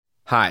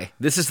Hi,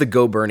 this is the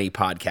Go Bernie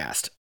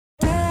podcast.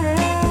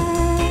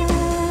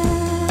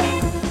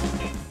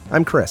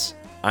 I'm Chris.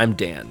 I'm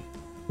Dan.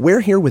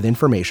 We're here with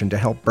information to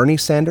help Bernie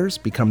Sanders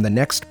become the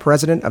next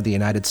president of the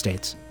United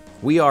States.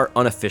 We are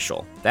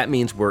unofficial. That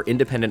means we're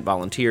independent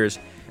volunteers,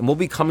 and we'll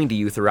be coming to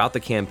you throughout the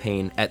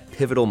campaign at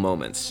pivotal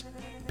moments.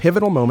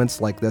 Pivotal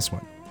moments like this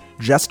one,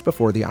 just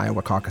before the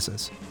Iowa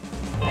caucuses.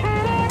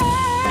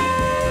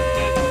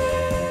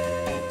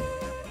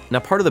 Now,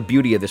 part of the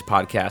beauty of this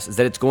podcast is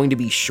that it's going to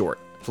be short,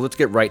 so let's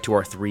get right to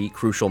our three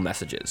crucial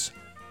messages.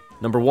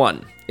 Number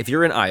one, if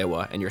you're in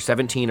Iowa and you're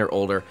 17 or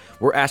older,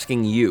 we're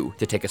asking you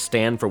to take a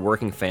stand for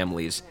working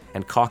families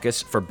and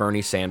caucus for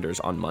Bernie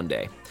Sanders on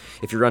Monday.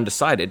 If you're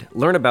undecided,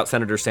 learn about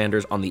Senator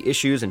Sanders on the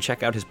issues and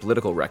check out his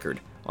political record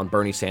on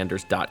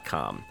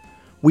berniesanders.com.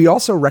 We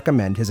also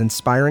recommend his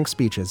inspiring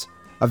speeches,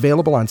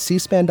 available on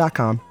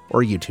cspan.com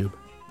or YouTube.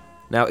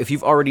 Now, if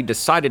you've already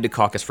decided to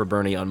caucus for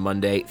Bernie on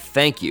Monday,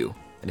 thank you.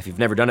 And if you've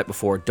never done it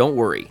before, don't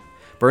worry.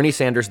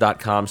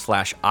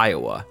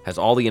 berniesanders.com/Iowa has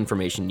all the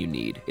information you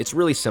need. It's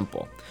really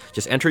simple.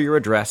 Just enter your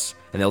address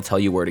and they'll tell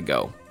you where to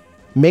go.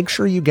 Make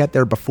sure you get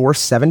there before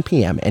 7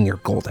 p.m. and you're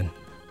golden.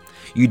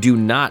 You do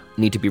not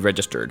need to be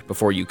registered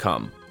before you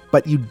come.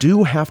 But you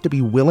do have to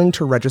be willing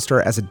to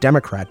register as a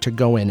Democrat to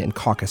go in and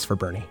caucus for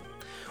Bernie.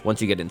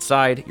 Once you get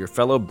inside, your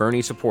fellow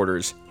Bernie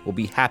supporters will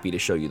be happy to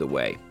show you the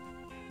way.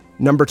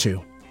 Number 2,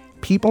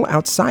 people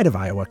outside of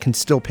Iowa can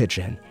still pitch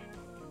in.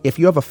 If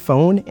you have a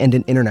phone and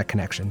an internet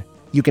connection,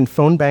 you can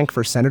phone bank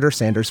for Senator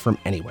Sanders from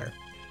anywhere.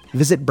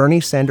 Visit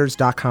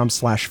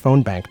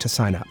berniesanders.com/phonebank to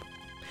sign up.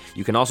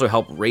 You can also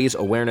help raise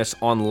awareness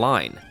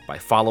online by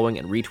following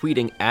and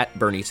retweeting at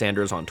Bernie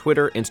Sanders on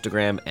Twitter,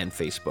 Instagram, and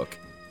Facebook.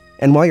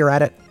 And while you're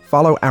at it,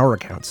 follow our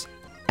accounts,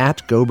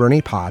 at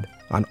GoBerniePod,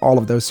 on all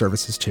of those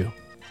services too.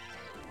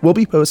 We'll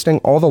be posting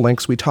all the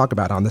links we talk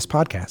about on this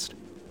podcast.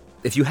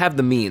 If you have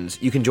the means,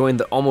 you can join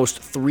the almost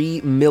 3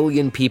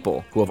 million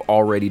people who have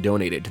already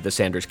donated to the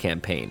Sanders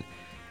campaign.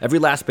 Every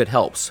last bit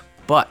helps,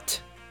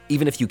 but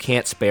even if you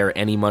can't spare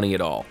any money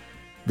at all,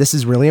 this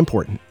is really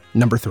important.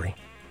 Number 3,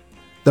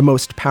 the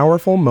most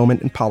powerful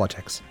moment in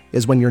politics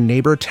is when your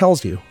neighbor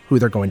tells you who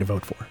they're going to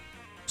vote for.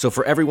 So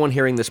for everyone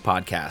hearing this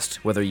podcast,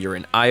 whether you're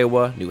in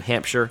Iowa, New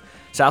Hampshire,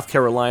 South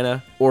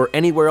Carolina, or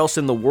anywhere else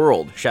in the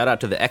world, shout out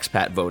to the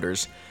expat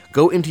voters,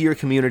 go into your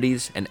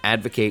communities and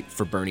advocate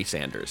for Bernie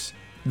Sanders.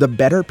 The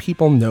better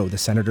people know the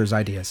senator's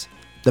ideas,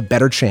 the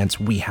better chance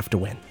we have to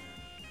win.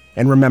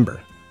 And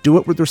remember, do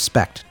it with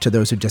respect to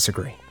those who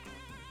disagree.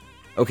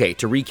 Okay,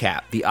 to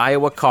recap, the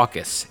Iowa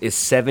caucus is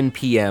 7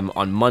 p.m.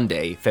 on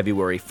Monday,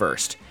 February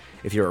 1st.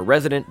 If you're a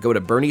resident, go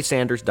to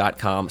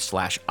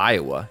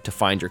berniesanders.com/Iowa to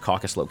find your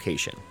caucus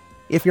location.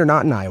 If you're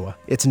not in Iowa,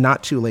 it's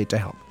not too late to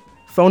help.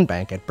 Phone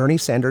bank at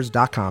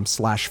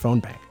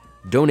berniesanders.com/phonebank.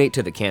 Donate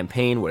to the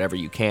campaign whatever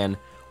you can,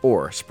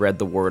 or spread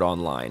the word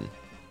online.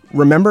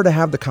 Remember to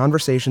have the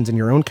conversations in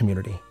your own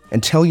community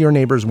and tell your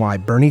neighbors why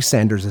Bernie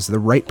Sanders is the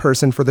right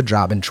person for the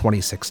job in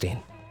 2016.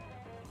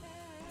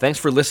 Thanks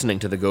for listening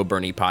to the Go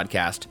Bernie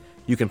podcast.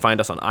 You can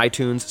find us on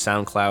iTunes,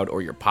 SoundCloud,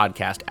 or your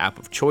podcast app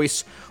of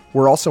choice.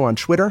 We're also on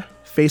Twitter,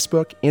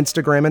 Facebook,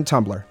 Instagram, and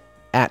Tumblr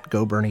at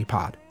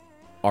GoBerniePod.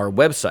 Our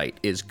website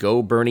is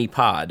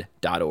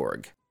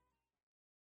goberniepod.org.